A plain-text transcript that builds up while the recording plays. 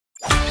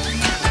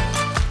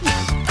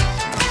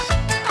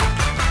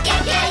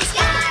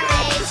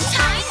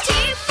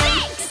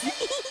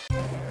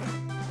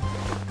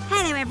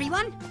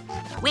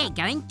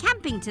going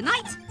camping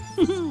tonight.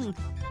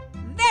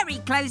 Very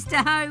close to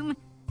home.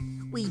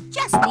 We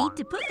just need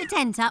to put the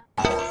tent up.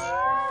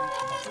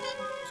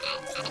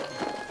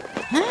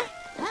 Huh?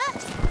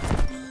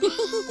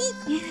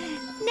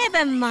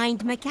 Never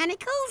mind,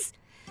 mechanicals.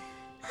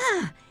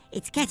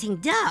 It's getting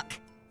dark.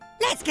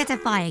 Let's get a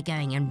fire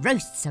going and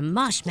roast some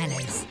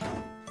marshmallows.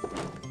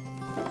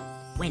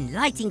 When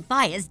lighting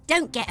fires,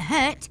 don't get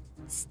hurt.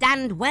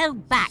 Stand well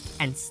back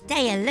and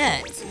stay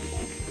alert.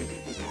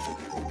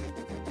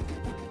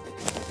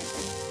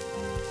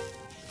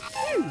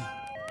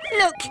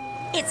 Look,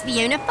 it's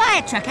Fiona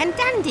Fire Truck and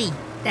Dandy.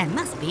 There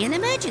must be an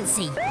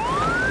emergency.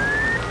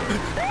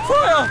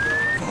 Fire!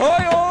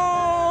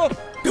 Fire!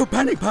 Don't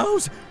panic,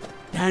 pals.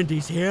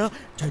 Dandy's here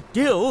to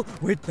deal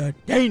with the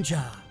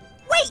danger.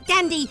 Wait,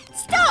 Dandy!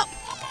 Stop!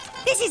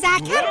 This is our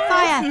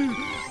campfire.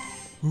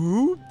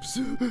 Oops.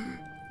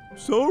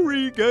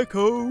 Sorry,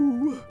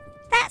 Gecko.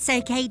 That's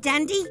okay,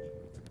 Dandy.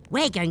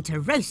 We're going to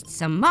roast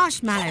some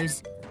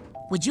marshmallows.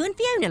 Would you and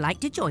Fiona like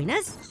to join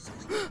us?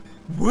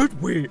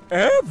 Would we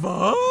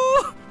ever?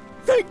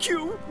 Thank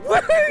you.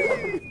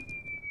 Whee!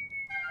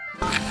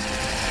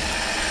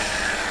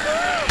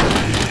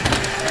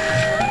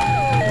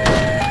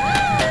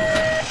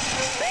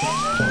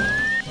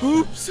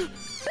 Oops.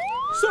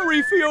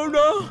 Sorry,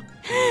 Fiona.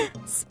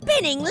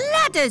 Spinning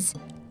ladders!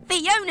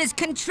 Fiona's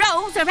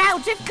controls are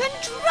out of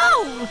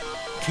control!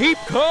 Keep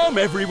calm,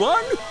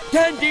 everyone.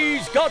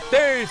 Dandy's got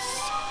this.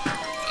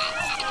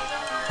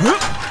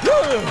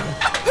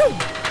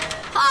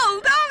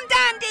 Hold on,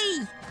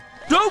 Dandy!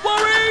 Don't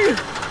worry.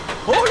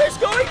 All is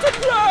going to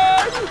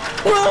plan.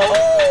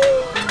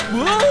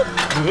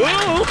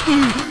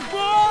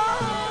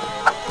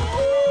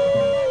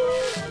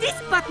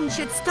 This button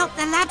should stop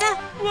the ladder.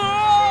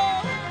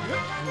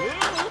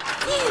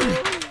 Phew.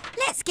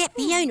 Let's get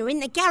Fiona in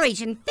the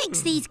garage and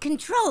fix these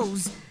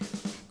controls.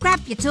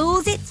 Grab your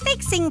tools, it's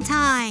fixing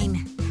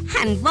time.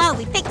 And while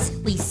we fix,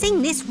 we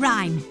sing this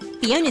rhyme.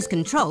 Fiona's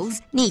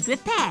controls need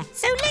repair,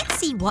 so let's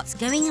see what's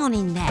going on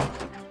in there.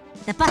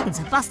 The buttons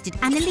are busted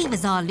and the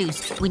levers are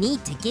loose. We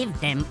need to give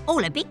them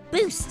all a big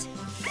boost.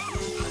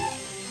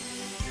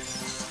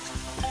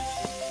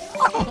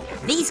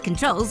 These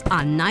controls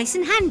are nice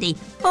and handy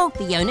for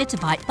Fiona to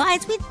fight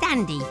fires with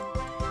Dandy.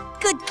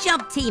 Good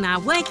job, team. Our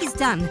work is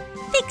done.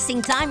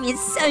 Fixing time is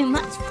so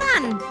much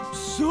fun.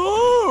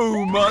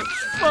 So much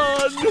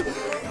fun.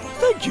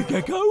 Thank you,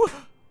 Gecko.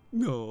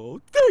 No,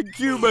 thank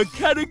you,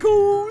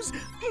 mechanicals.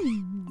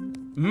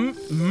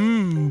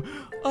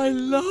 I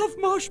love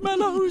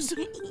marshmallows.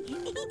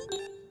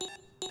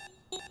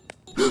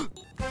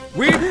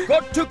 We've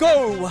got to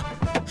go.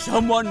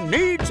 Someone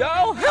needs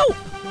our help.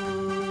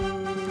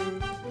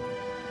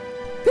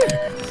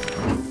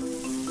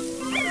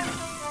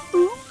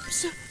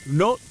 Oops,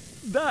 not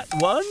that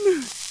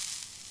one.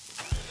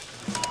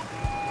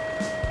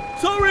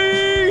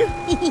 Sorry!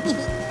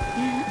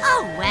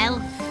 Oh, well.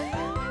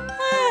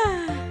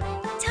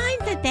 Time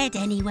for bed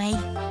anyway.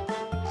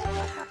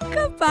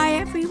 Goodbye,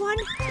 everyone.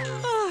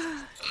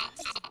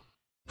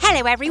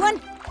 Hello,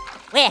 everyone.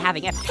 We're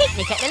having a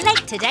picnic at the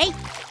lake today.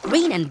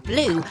 Green and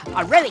blue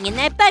are rowing in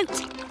their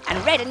boat,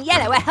 and red and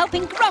yellow are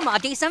helping Grandma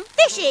do some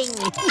fishing.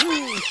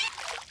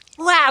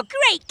 Wow,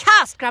 great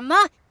cast,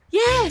 Grandma.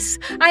 Yes,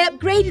 I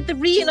upgraded the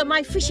reel on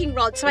my fishing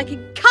rod so I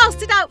can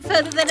cast it out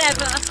further than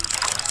ever.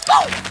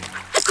 Oh!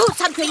 I caught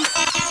something.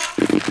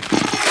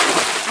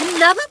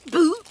 Another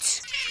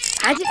boot.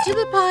 Add it to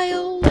the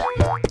pile.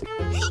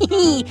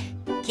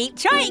 Keep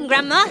trying,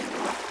 Grandma.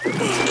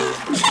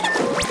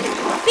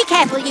 Be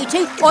careful, you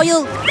two, or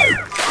you'll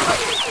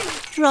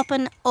drop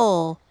an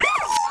oar.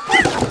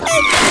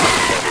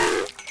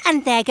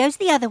 And there goes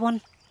the other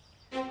one.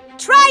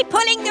 Try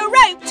pulling the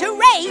rope to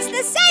raise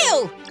the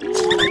sail.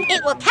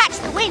 It will catch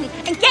the wind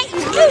and get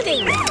you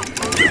moving.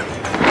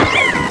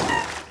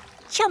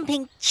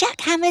 Jumping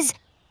jackhammers.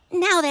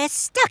 Now they're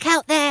stuck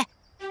out there.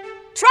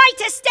 Try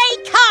to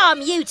stay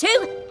calm, you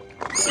two.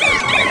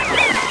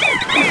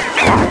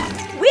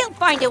 We'll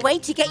find a way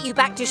to get you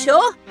back to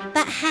shore.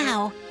 But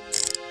how?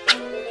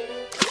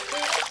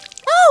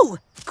 Oh,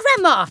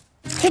 Grandma,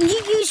 can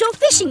you use your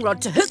fishing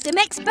rod to hook the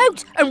next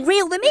boat and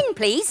reel them in,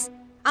 please?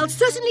 I'll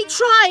certainly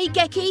try,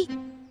 Gecky.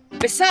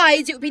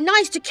 Besides, it would be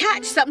nice to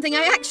catch something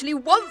I actually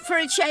want for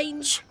a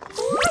change.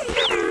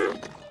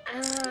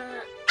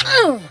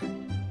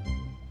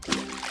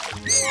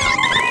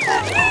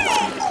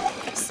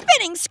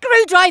 Spinning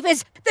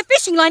screwdrivers! The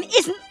fishing line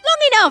isn't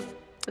long enough!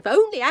 If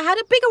only I had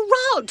a bigger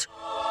rod.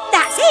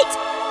 That's it!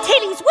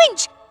 Tilly's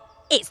winch!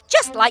 It's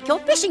just like your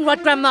fishing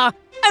rod, Grandma,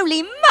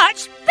 only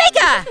much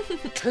bigger!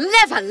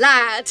 Clever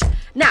lad.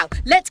 Now,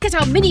 let's get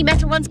our mini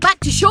metal ones back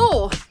to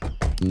shore.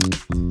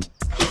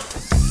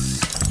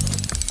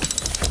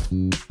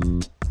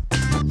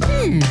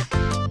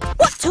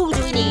 What tool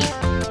do we need?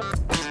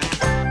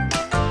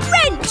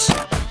 Wrench!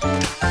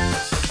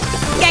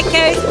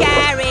 Gecko's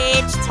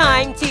Garage,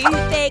 time to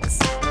fix.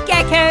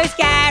 Gecko's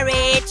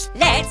Garage,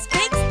 let's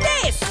fix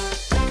this.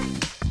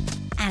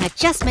 An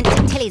adjustment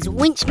to Tilly's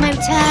winch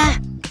motor.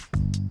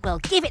 We'll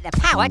give it the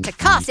power to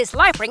cast this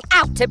life ring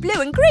out to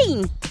blue and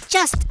green.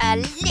 Just a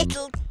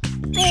little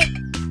bit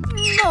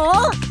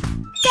more.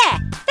 There,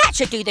 that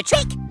should do the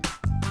trick.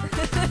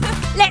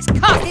 Let's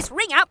cast this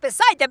ring out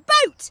beside the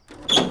boat.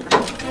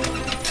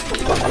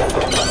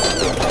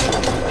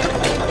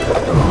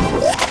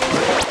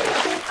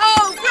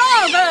 Oh,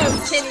 bravo,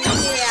 Tilly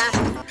dear.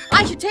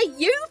 I should take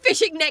you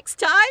fishing next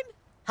time.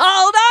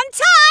 Hold on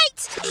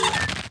tight.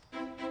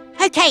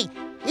 OK,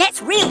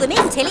 let's reel them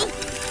in, Tilly.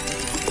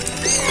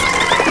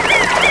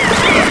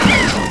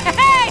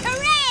 Hey,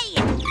 hooray!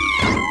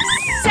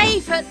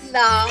 Safe at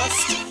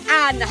last.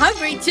 And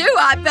hungry too,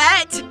 I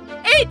bet.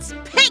 It's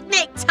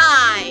picnic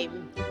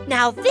time.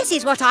 Now, this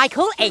is what I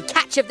call a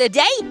catch of the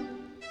day.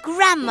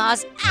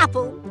 Grandma's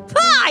apple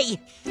pie.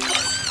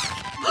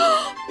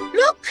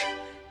 Look,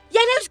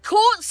 Yellow's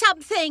caught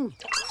something.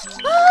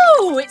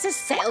 Oh, it's a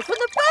sail for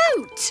the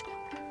boat.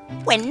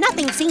 When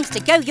nothing seems to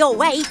go your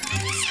way,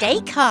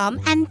 stay calm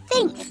and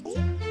think.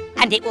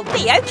 And it will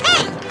be OK.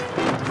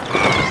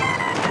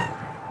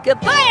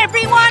 Goodbye,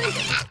 everyone.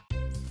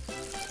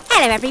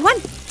 Hello,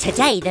 everyone.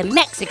 Today, the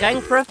mechs are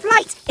going for a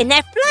flight in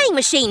their flying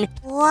machine.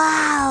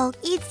 Wow,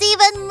 it's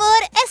even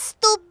more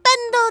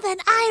estupendo than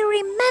I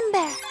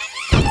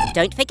remember.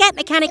 Don't forget,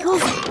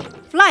 Mechanicals.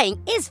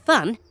 Flying is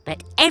fun,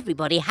 but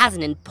everybody has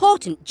an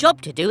important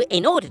job to do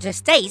in order to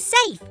stay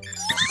safe.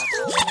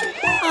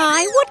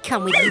 I would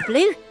come with you,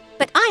 Blue,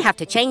 but I have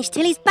to change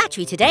Tilly's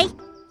battery today.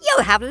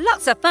 You'll have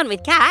lots of fun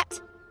with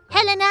Cat.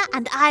 Helena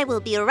and I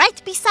will be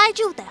right beside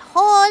you the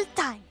whole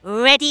time.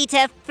 Ready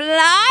to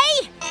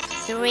fly?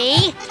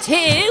 3,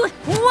 2,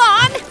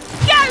 1,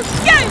 go,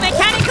 go,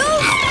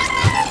 Mechanicals!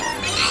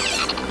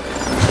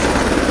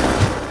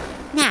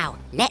 Now,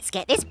 let's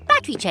get this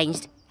battery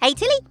changed. Hey,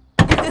 Tilly?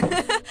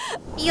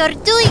 You're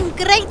doing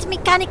great,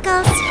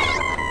 Mechanicals.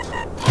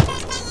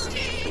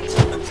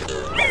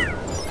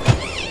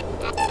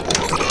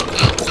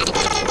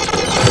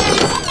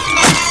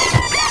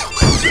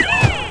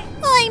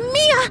 Ay,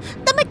 Mia!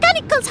 The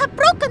Mechanicals have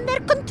broken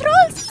their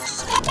controls.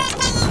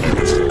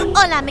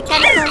 Hola,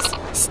 Mechanicals.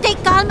 Stay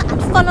calm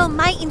and follow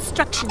my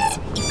instructions.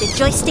 If the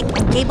joystick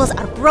and cables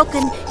are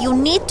broken, you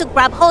need to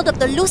grab hold of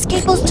the loose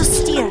cables to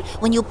steer.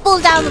 When you pull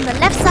down on the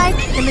left side,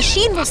 the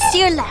machine will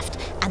steer left.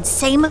 And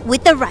same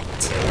with the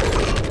right.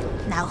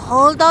 Now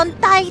hold on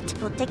tight.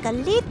 It will take a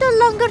little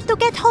longer to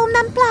get home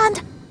than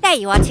planned. There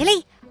you are,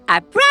 Tilly.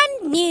 A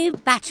brand new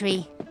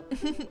battery.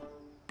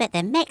 But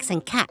the mechs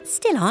and Cat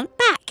still aren't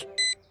back.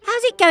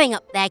 How's it going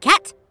up there,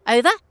 Cat?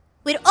 Over?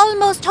 We're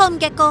almost home,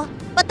 Gecko.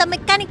 But the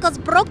Mechanicals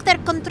broke their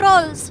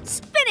controls.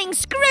 Spinning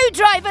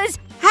screwdrivers!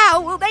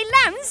 How will they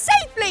land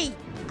safely?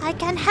 I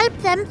can help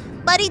them,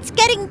 but it's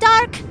getting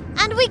dark.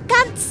 And we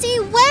can't see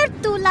where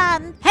to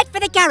land. Head for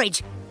the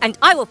garage. And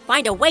I will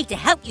find a way to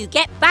help you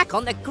get back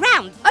on the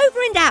ground,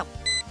 over and out.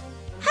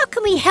 How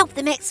can we help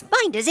the mechs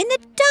find us in the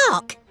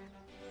dark?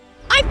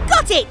 I've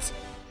got it!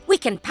 We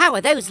can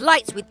power those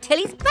lights with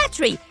Tilly's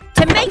battery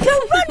to make a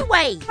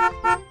runway.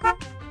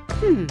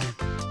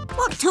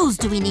 What tools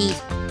do we need?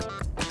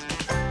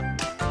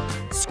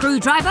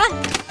 Screwdriver?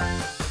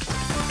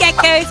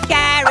 Gecko's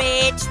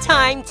Garage,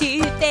 time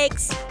to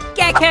fix.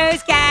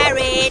 Gecko's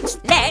Garage,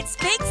 let's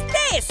fix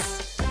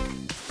this.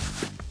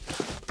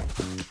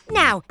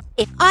 Now,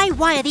 if I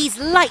wire these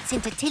lights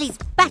into Tilly's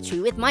battery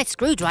with my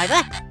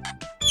screwdriver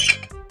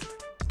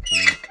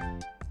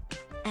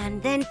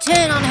and then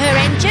turn on her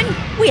engine,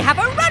 we have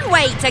a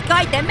runway to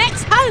guide the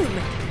mechs home.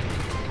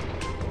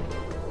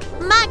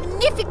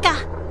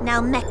 Magnifica! Now,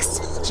 mechs,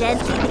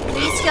 gently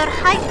decrease your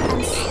height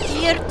and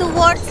steer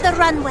towards the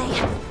runway.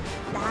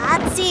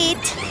 That's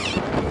it.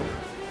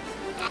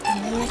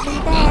 Nearly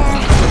there.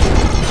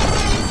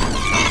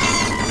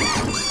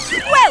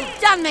 Well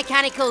done,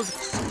 Mechanicals!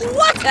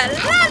 What a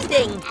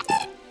landing!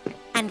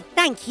 And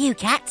thank you,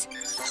 Cat.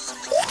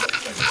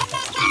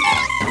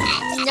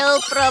 No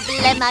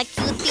problema,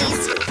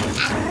 cuties.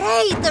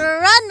 Great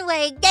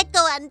runway,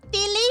 Gecko and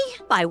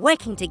Tilly. By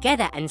working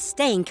together and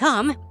staying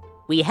calm,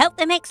 we help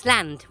the mechs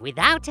land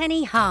without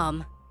any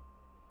harm.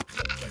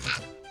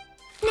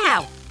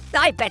 Now,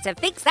 I better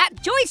fix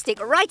that joystick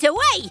right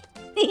away.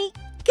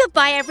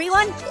 Goodbye,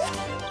 everyone.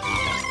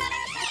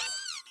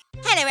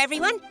 Hello,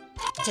 everyone.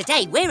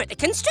 Today we're at the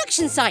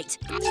construction site.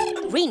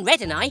 Green,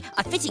 Red and I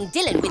are fitting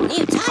Dylan with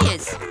new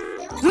tyres.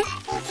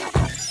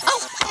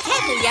 Oh,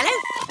 careful, Yellow.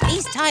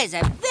 These tyres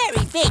are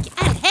very big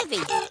and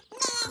heavy.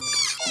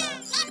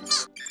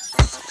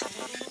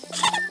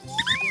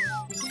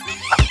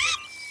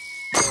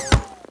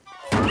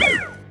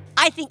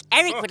 I think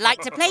Eric would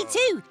like to play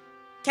too.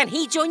 Can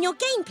he join your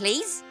game,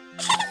 please?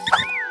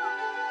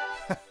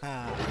 Oh!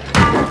 Ah!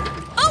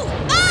 Oh!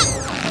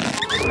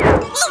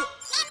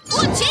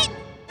 Watch it!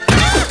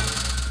 Ah!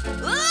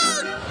 Oh!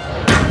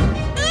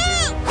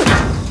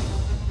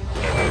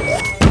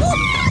 Oh!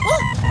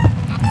 Oh!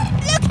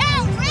 Look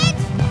out, Red!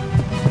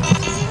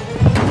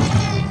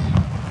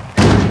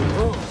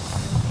 Oh.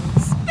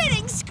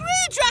 Spinning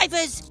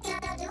screwdrivers!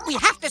 We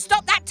have to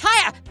stop that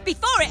tyre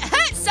before it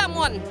hurts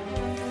someone.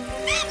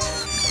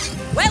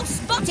 Well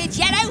spotted,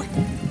 Yellow.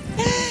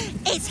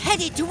 It's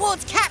headed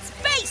towards Cat's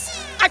base.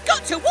 I've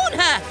got to warn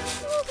her.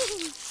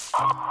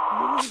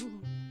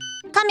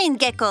 in,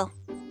 Gecko.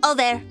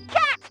 Over.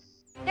 Cat!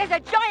 There's a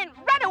giant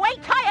runaway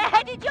tire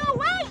headed your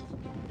way!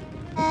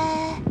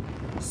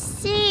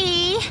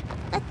 See?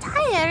 The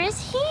tire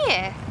is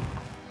here.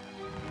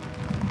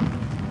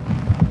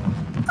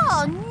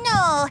 Oh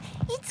no!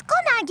 It's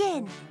gone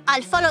again.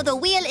 I'll follow the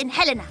wheel in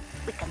Helena.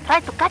 We can try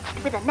to catch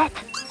it with a net.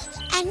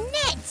 A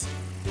net!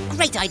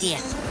 Great idea.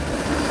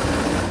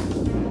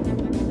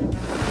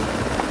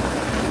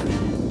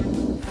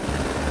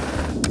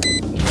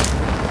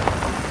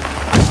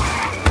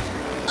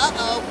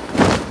 Uh-oh.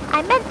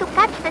 I meant to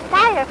catch the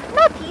tire,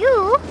 not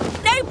you.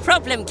 No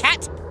problem,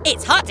 Cat.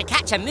 It's hard to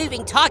catch a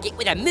moving target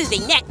with a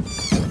moving net.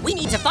 We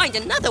need to find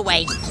another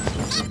way.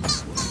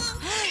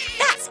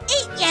 That's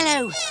it,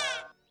 Yellow.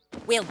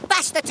 We'll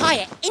bash the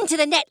tyre into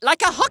the net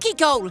like a hockey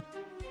goal.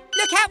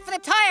 Look out for the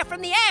tyre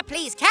from the air,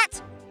 please,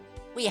 Cat.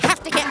 We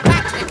have to get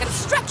back to the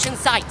construction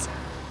site.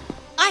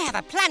 I have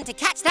a plan to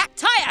catch that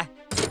tyre.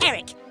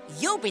 Eric,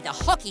 you'll be the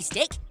hockey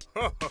stick.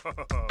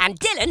 And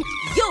Dylan,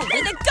 you'll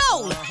be the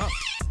goal.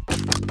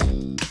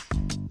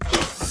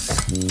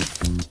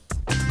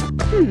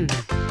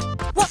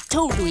 What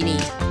tool do we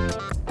need?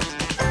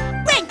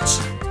 Wrench!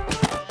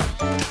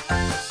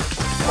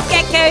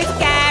 Gecko's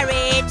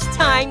Garage,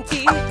 time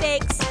to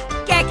fix.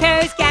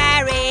 Gecko's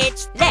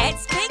Garage,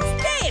 let's fix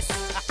this.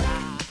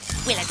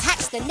 We'll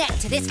attach the net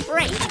to this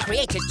frame to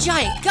create a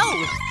giant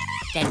goal.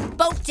 Then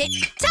bolt it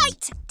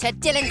tight to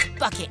Dylan's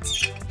bucket.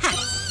 Ha.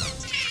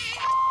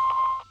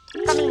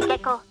 Come in,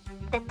 Gecko.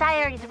 The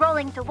tire is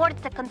rolling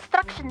towards the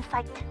construction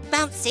site.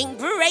 Bouncing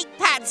brake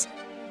pads.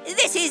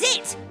 This is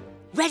it.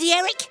 Ready,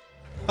 Eric?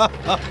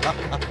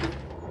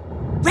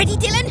 Ready,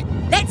 Dylan?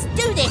 Let's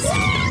do this.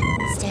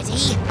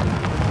 Steady.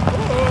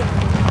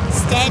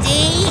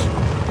 Steady.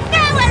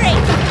 Now,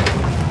 Eric!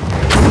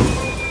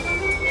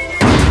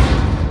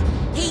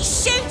 He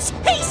shoots.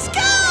 He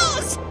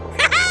scores!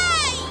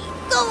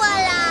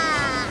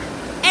 Voila!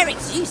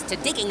 Eric's used to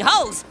digging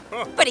holes,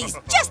 but he's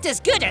just as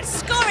good at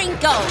scoring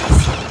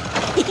goals.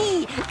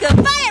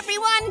 Goodbye,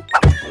 everyone.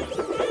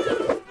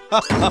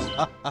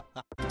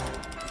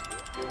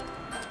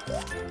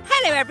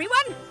 Hello,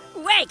 everyone.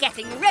 We're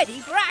getting ready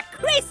for our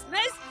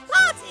Christmas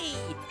party.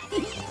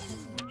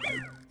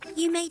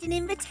 You made an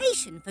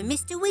invitation for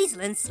Mr.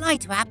 Weasel and Sly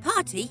to our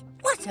party?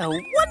 What a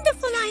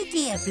wonderful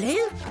idea,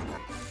 Blue.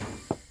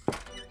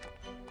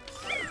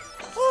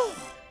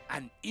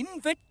 An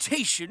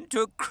invitation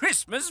to a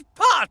Christmas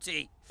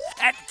party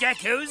at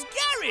Gecko's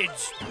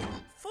Garage.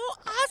 For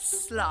us,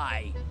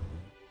 Sly.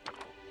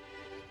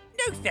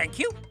 No, thank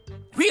you.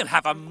 We'll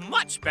have a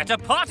much better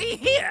party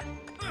here.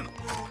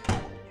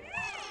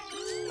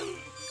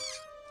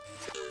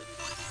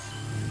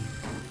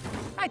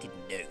 I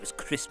didn't know it was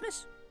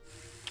Christmas.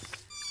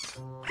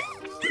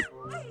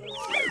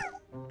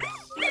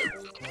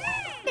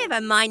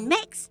 Never mind,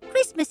 Mex.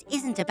 Christmas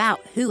isn't about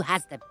who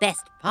has the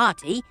best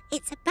party.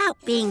 It's about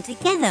being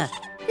together.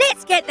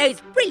 Let's get those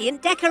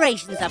brilliant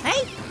decorations up,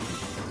 eh?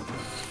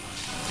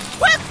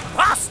 Work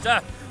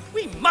faster!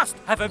 We must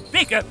have a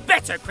bigger,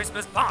 better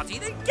Christmas party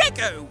than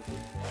Gecko.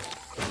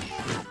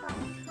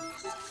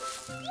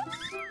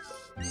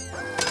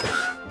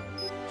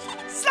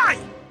 Sly,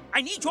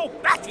 I need your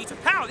battery to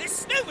power this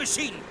snow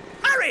machine.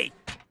 Hurry!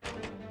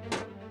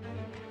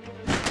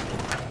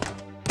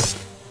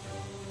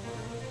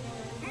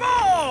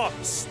 More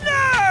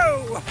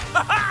snow!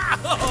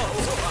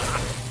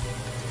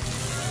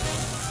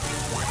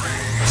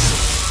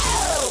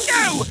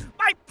 No!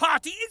 My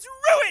party is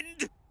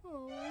ruined!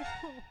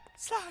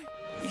 Sly,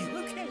 are you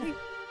okay?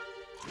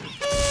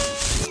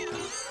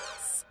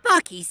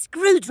 Sparky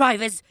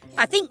screwdrivers.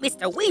 I think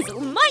Mr. Weasel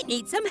might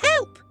need some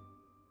help.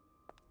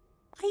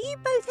 Are you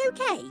both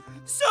okay?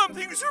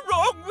 Something's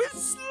wrong with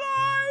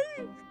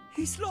Sly!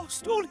 He's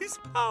lost all his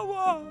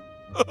power.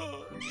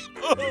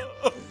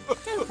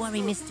 Don't worry,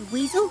 Mr.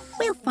 Weasel.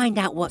 We'll find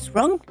out what's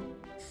wrong.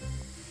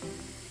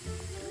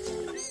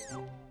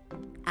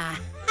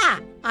 Aha!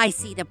 I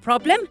see the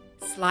problem.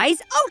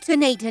 Sly's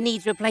alternator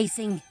needs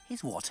replacing.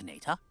 His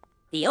alternator?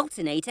 The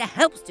alternator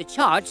helps to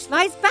charge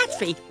Sly's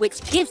battery,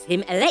 which gives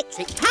him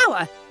electric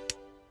power.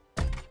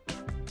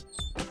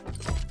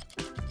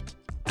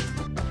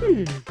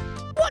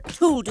 What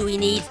tool do we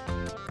need?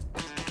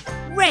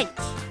 Wrench.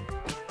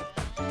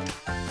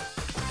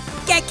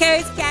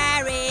 Gecko's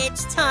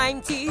Garage,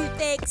 time to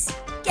fix.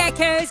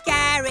 Gecko's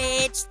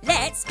Garage,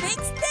 let's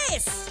fix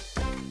this.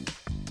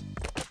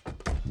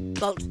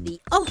 Bolt the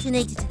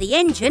alternator to the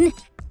engine,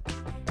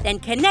 then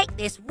connect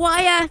this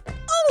wire.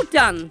 All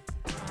done.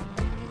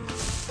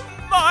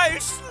 My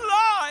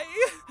Sly!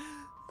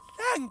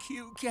 Thank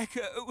you,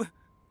 Gecko.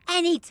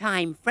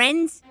 Anytime,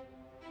 friends.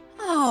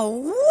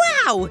 Oh,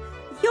 wow!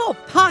 Your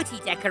party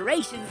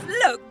decorations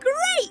look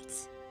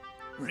great!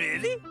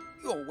 Really?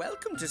 You're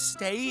welcome to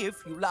stay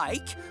if you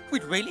like.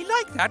 We'd really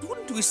like that,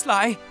 wouldn't we,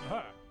 Sly?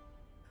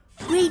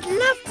 We'd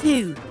love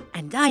to.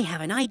 And I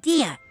have an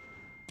idea.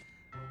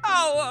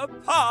 Our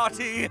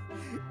party!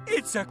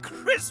 It's a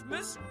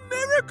Christmas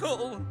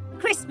miracle!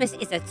 Christmas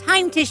is a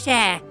time to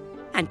share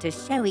and to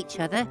show each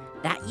other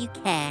that you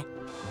care.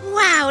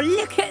 Wow,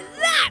 look at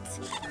that!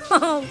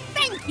 Oh,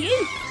 thank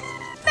you!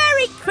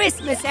 Merry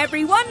Christmas,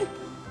 everyone!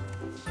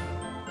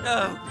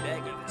 Oh, there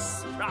go the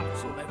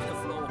sprouts all over the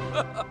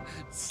floor.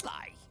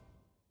 Sly.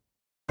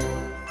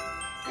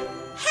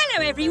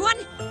 Hello, everyone!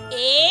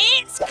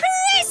 It's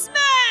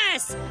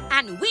Christmas!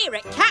 And we're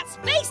at Kat's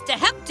base to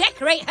help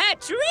decorate her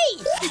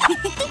tree!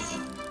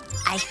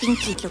 I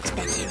think it looks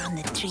better on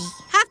the tree.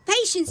 Have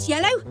patience,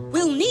 Yellow.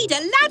 We'll need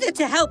a ladder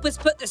to help us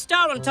put the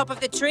star on top of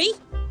the tree.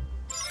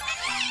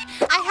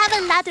 I have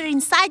a ladder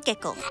inside,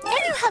 Gecko.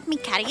 Can you help me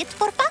carry it,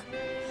 porfa?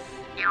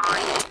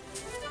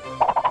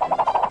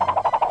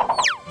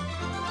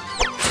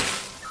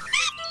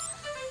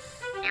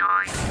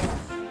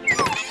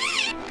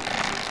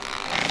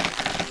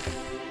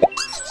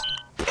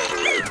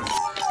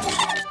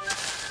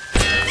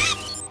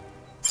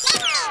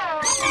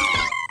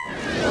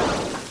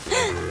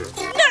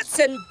 Nuts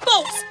and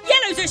bolts!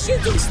 Yellow's a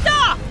shooting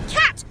star!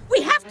 Cat,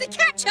 we have to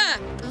catch her!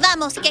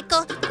 Vamos,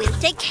 Gecko. We'll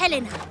take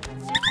Helena.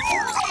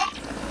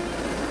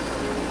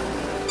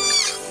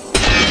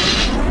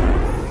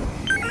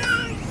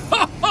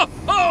 Ho, ho,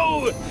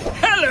 ho!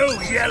 Hello,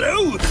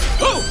 Yellow!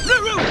 Oh, no,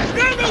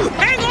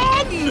 hang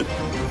on!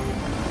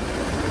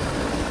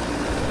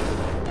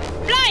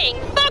 Flying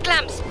fog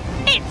lamps!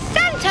 It's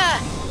Santa!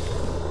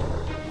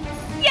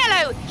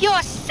 Yellow,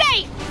 you're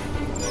safe!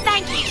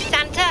 Thank you,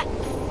 Santa.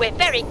 We're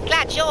very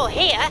glad you're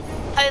here.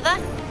 Over.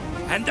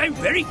 And I'm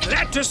very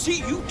glad to see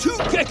you too,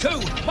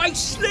 Gecko. My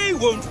sleigh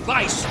won't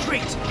fly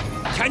straight.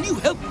 Can you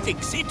help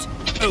fix it?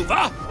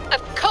 Over.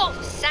 Of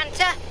course,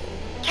 Santa.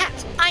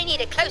 Cat, I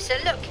need a closer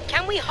look.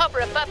 Can we hover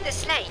above the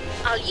sleigh?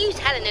 I'll use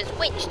Helena's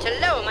winch to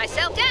lower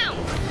myself down.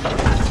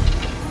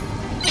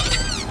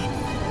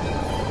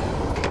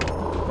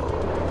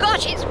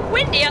 Gosh, it's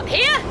windy up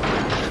here.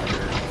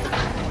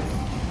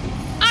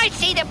 I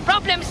see the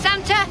problem,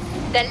 Santa.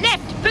 The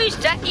left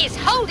booster is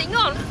holding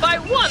on by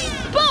one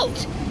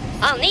bolt.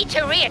 I'll need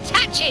to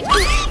reattach it.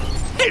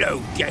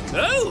 Hello,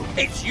 Gecko.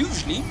 It's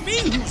usually me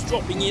who's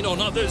dropping in on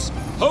others.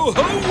 Ho,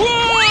 ho,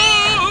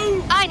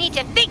 whoa! I need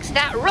to fix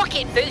that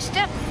rocket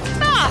booster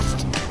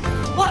fast.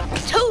 What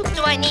tools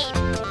do I need?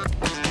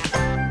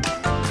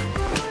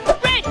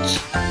 Wrench.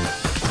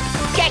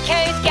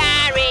 Gecko's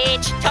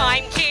Garage.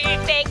 Time to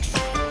fix.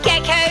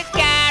 Gecko's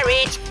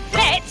Garage.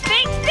 Let's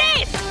fix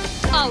this.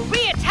 I'll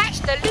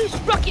reattach the loose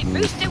rocket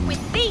booster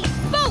with these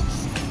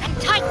bolts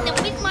and tighten them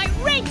with my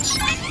wrench.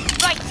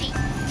 Righty,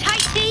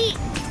 tighty.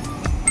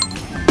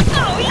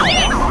 Oh,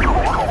 yes!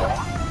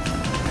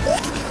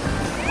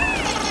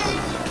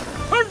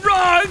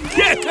 Hurrah,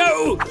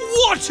 Gecko!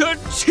 What a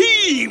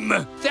team!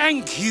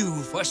 Thank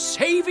you for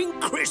saving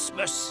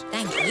Christmas.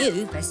 Thank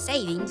you for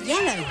saving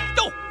Yellow.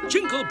 Oh,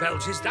 jingle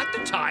bells, is that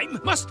the time?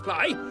 Must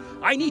fly.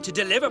 I need to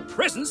deliver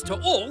presents to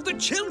all the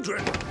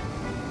children.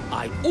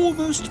 I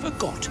almost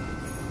forgot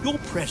your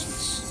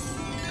presents.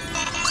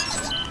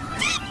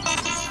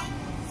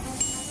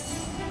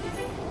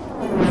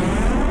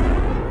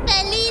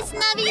 Feliz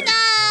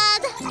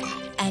Navidad!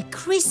 A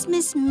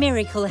Christmas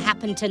miracle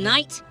happened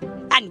tonight,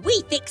 and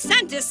we fixed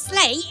Santa's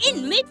sleigh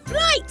in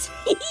mid-flight.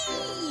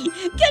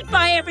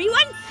 Goodbye,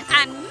 everyone,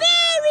 and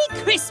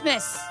Merry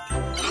Christmas!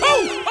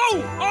 Ho,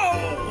 ho,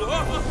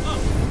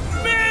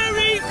 ho!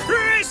 Merry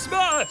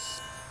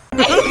Christmas!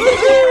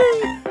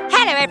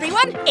 Hello,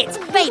 everyone. It's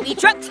Baby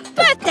Truck's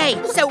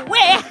birthday, so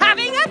we're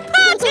having a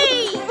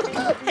party!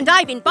 And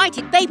I've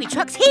invited Baby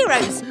Truck's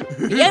heroes,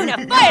 Fiona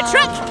Fire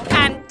Truck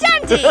and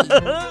Dandy.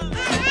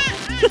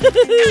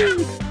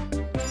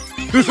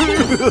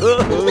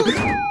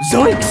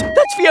 Zoinks!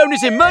 That's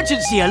Fiona's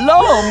emergency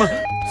alarm!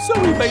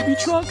 Sorry, baby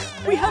truck.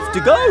 We have to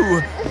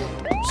go.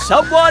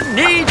 Someone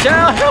needs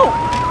our help!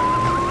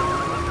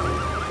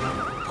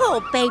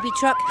 Poor Baby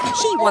Truck.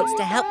 She wants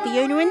to help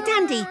Fiona and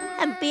Dandy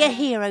and be a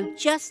hero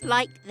just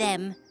like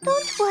them.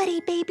 Don't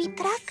worry, Baby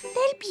Truck.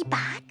 They'll be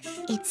back.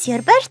 It's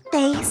your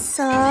birthday,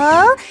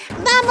 so...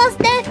 Vamos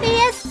de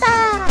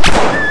fiesta!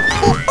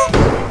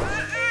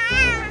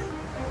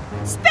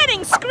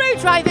 Spinning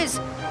screwdrivers!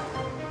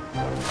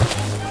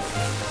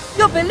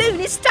 Your balloon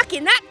is stuck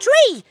in that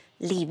tree!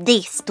 Leave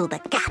this to the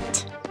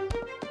cat.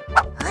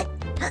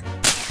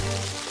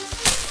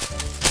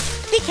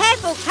 Be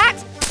careful,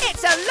 Cat!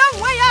 It's a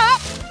long way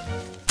up!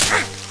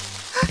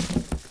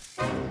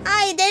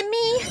 Ay de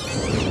mí!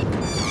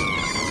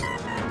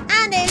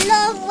 And a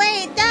long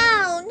way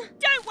down!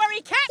 Don't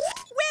worry, Cat!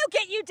 We'll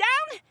get you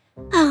down!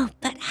 Oh,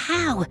 but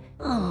how?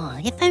 Oh,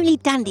 if only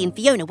Dandy and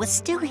Fiona were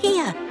still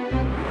here.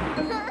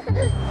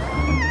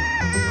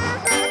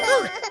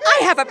 Oh,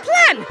 I have a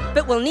plan!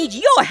 But we'll need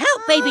your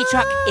help, Baby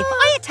Truck. If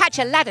I attach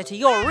a ladder to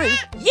your roof,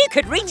 you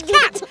could reach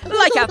Cat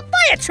like a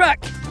fire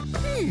truck!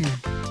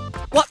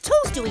 What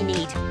tools do we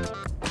need?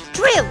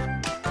 Drill!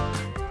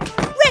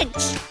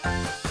 Wrench!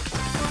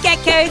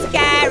 Gecko's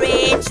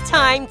Garage,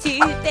 time to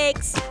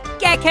fix.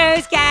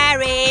 Gecko's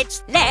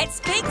Garage, let's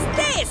fix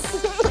this!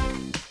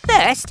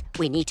 First,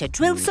 we need to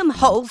drill some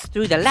holes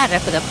through the ladder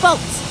for the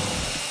bolts.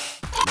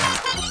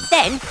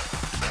 Then,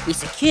 we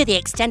secure the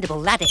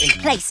extendable ladder in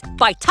place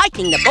by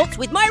tightening the bolts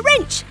with my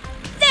wrench.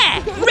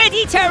 there,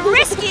 ready to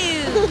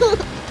rescue!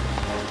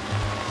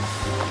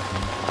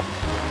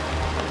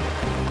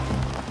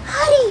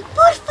 Hurry,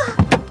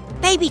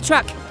 porfa! Baby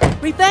truck,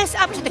 reverse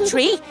up to the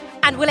tree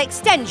and we'll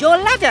extend your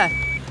ladder.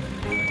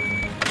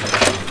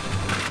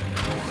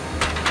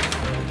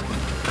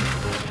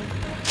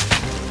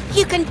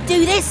 You can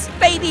do this,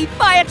 baby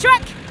fire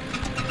truck!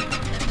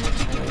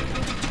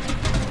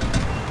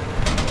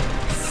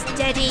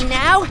 Steady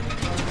now.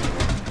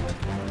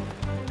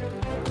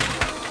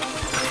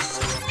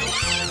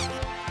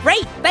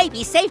 Brave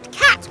baby saved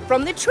Cat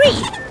from the tree,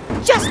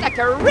 just like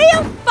a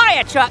real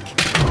fire truck.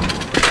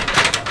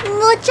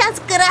 Muchas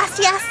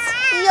gracias.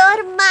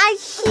 You're my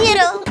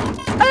hero.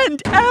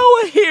 And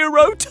our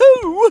hero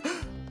too.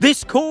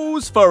 This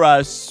calls for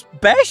a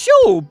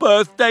special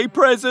birthday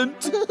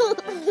present.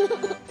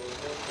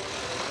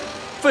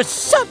 For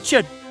such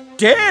a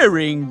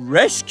daring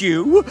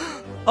rescue,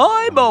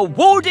 I'm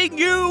awarding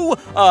you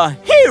a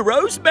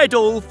Hero's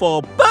Medal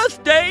for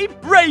birthday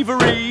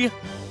bravery.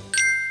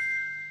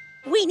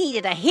 We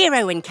needed a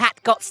hero when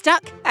Cat got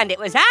stuck, and it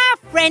was our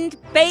friend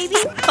Baby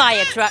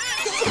Fire Truck.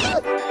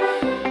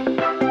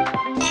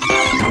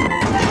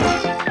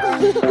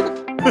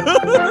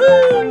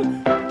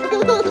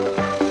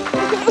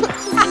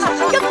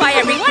 Goodbye,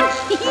 everyone.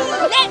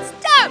 Let's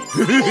dump.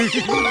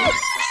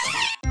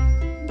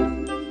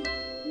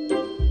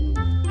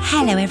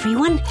 Hello,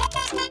 everyone.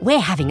 We're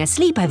having a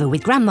sleepover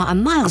with Grandma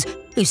and Miles,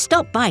 who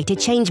stopped by to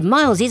change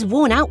Miles's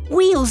worn-out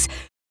wheels.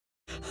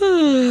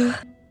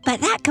 But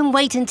that can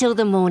wait until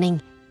the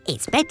morning.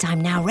 It's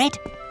bedtime now, Red.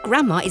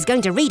 Grandma is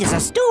going to read us a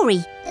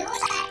story.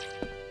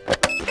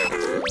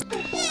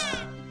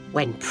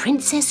 When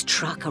Princess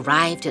Truck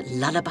arrived at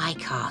Lullaby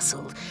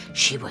Castle,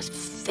 she was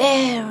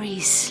very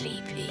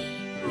sleepy.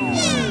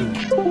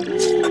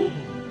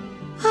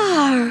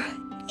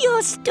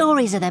 Your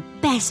stories are the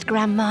best,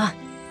 Grandma.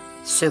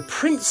 So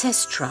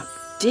Princess Truck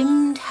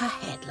dimmed her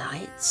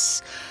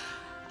headlights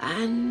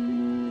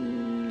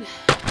and...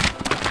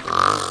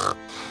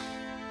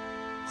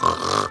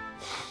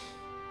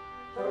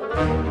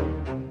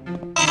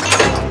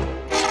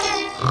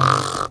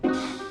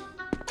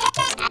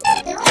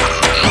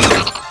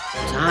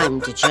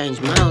 Time to change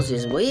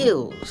Miles's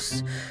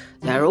wheels.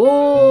 They're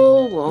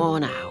all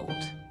worn out.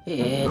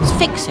 It's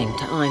fixing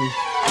time.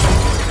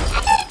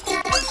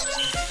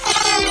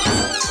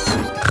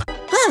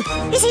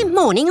 Oh, is it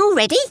morning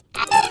already?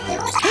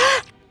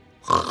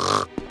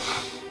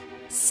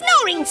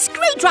 Snoring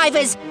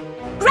screwdrivers!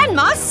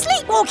 Grandma's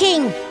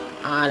sleepwalking!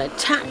 I'll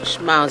attach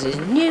Miles's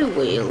new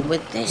wheel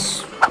with this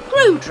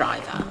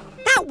screwdriver.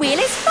 That wheel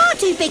is far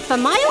too big for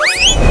Miles.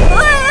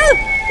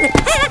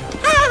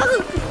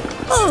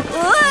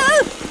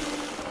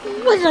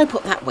 Where did I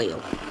put that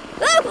wheel?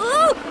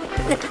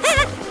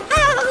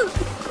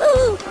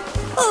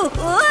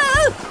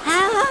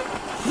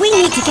 We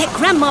need to get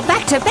Grandma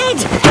back to bed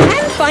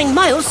and find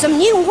Miles some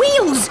new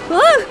wheels.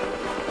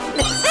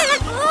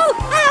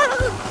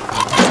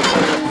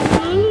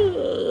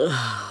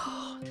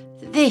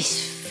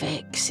 This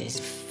fix is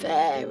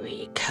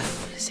very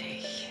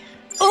cozy.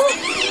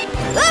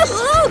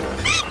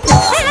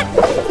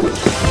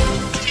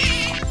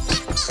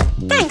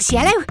 Thanks,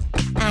 Yellow.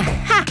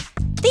 Aha!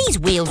 These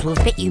wheels will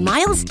fit you,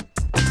 Miles.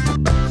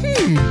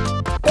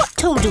 What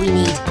tool do we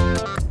need?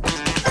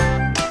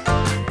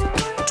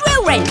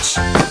 Drill wrench.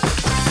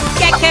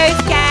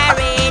 Gecko's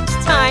Garage,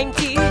 time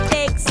to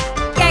fix.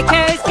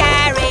 Gecko's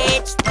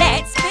Garage,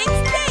 let's fix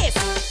this.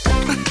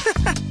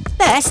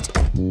 First,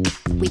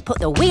 we put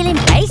the wheel in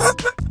place.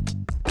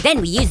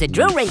 Then we use the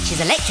drill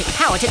wrench's electric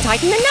power to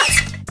tighten the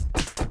nuts.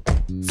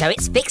 So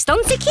it's fixed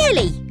on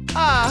securely.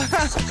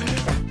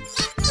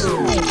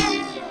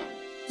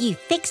 You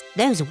fixed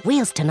those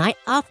wheels tonight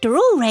after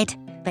all, Red.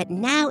 But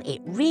now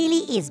it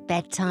really is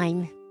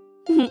bedtime.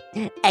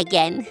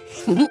 Again.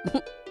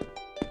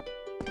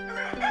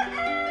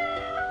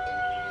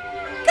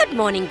 Good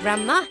morning,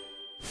 Grandma.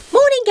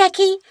 Morning,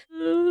 Gecky.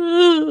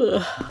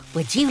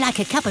 Would you like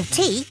a cup of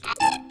tea?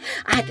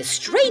 I had the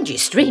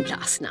strangest dream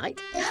last night.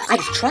 I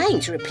was trying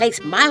to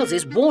replace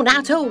Miles's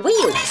worn-out old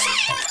wheels.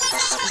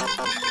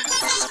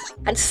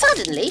 And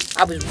suddenly,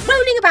 I was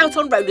rolling about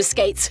on roller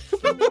skates.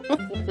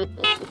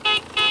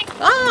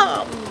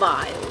 Ah,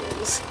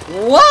 Miles.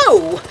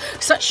 Whoa!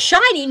 Such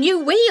shiny new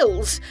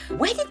wheels.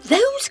 Where did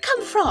those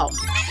come from?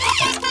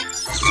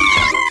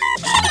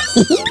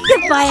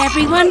 Goodbye,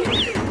 everyone.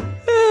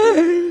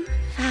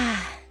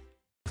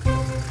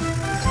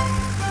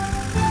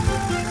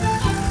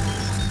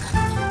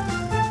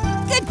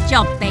 Good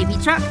job, Baby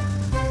Truck.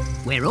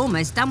 We're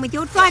almost done with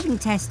your driving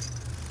test.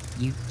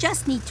 You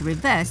just need to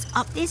reverse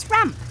up this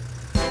ramp.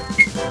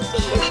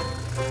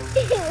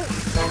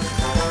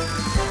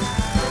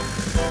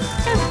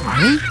 Don't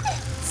worry.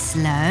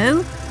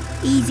 Slow.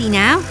 Easy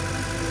now.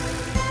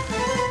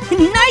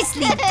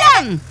 Nicely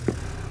done!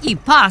 You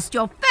passed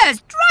your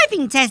first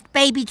driving test,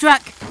 Baby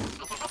Truck.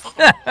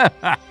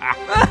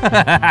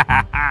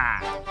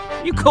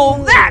 You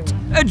call that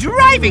a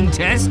driving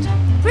test?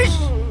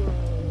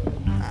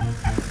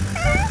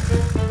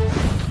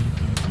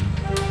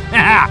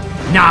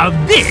 Now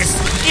this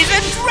is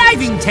a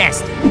driving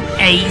test.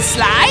 Eh,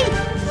 Sly?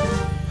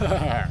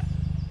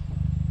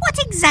 What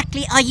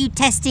exactly are you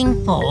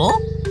testing for?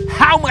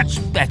 How much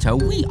better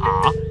we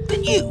are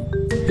than you.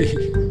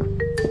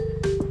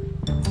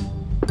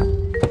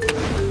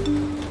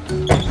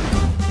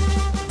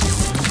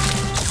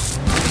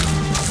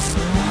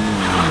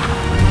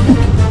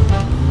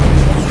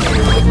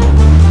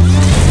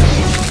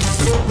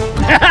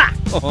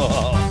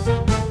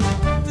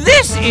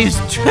 This is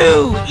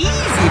too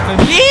easy for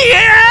me.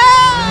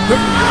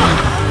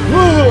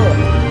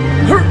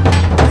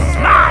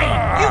 Sly,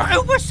 you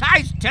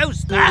oversized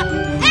toaster.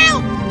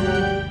 Help!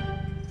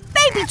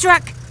 Baby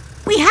truck,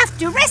 we have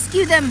to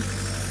rescue them.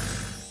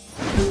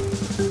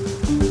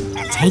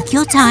 Take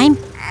your time.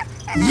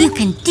 You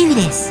can do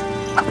this.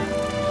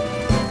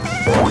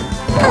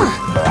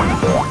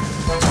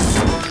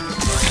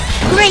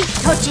 Great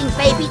touching,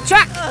 baby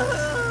truck.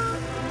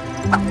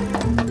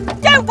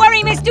 Don't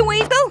worry, Mr.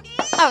 Weasel.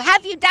 I'll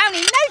have you down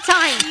in no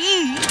time.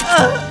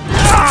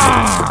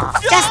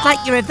 Just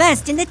like you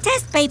reversed in the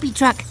test, baby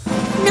truck.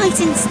 Nice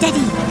and steady.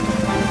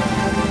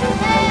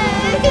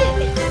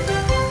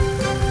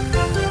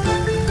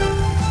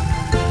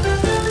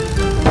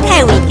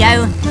 There we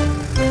go.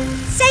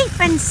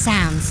 Safe and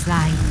sound,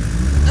 Sly.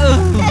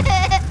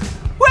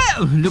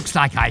 Well, looks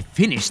like I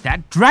finished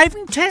that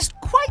driving test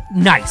quite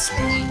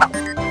nicely.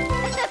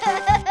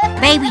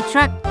 Baby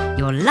truck,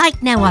 you're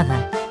like no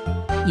other.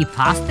 You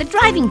passed the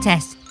driving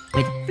test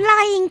with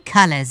flying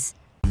colours.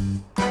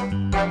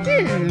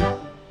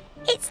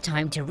 It's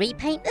time to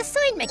repaint the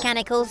side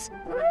mechanicals.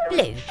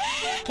 Blue,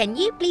 can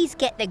you please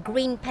get the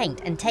green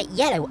paint and take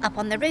yellow up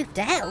on the roof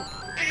to help?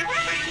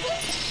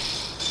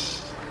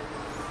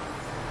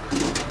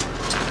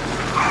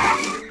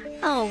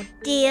 Oh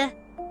dear,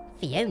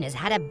 Fiona's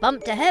had a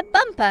bump to her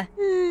bumper.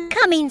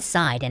 Come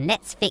inside and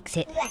let's fix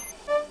it.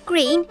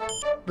 Green,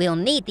 we'll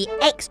need the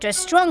extra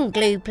strong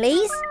glue,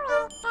 please.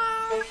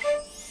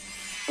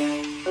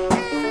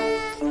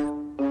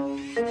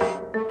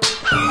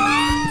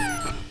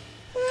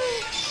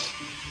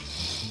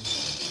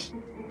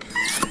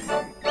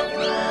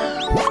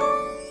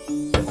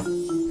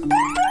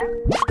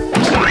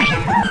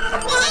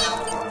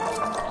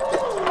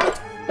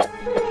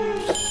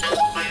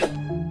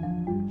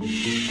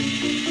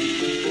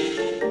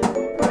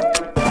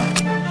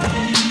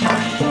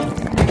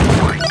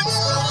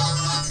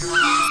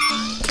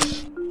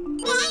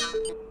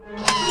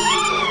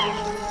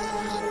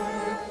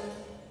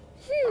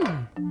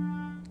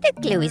 The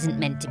glue isn't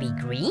meant to be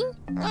green.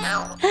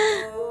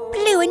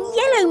 Blue and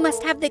yellow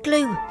must have the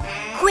glue.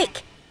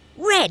 Quick,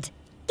 red,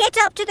 get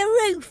up to the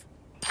roof.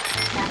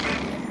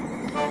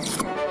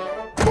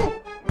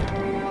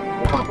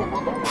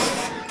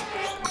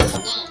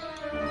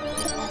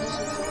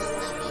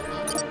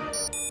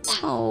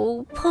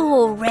 Oh,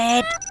 poor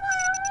Red.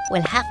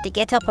 We'll have to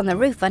get up on the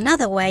roof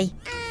another way.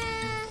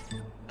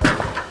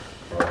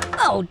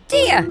 Oh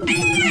dear,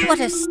 what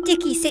a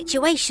sticky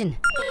situation.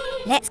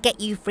 Let's get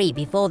you free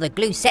before the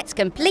glue sets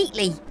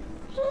completely.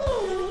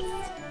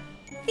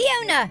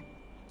 Fiona,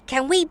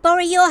 can we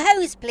borrow your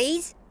hose,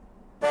 please?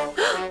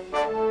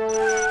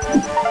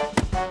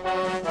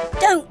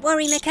 Don't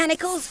worry,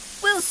 mechanicals.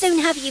 We'll soon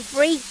have you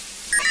free.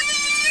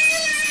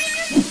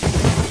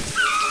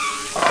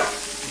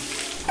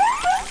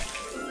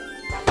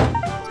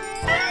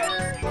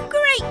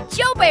 Great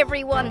job,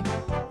 everyone.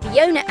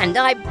 Fiona and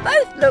I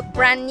both look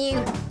brand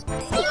new.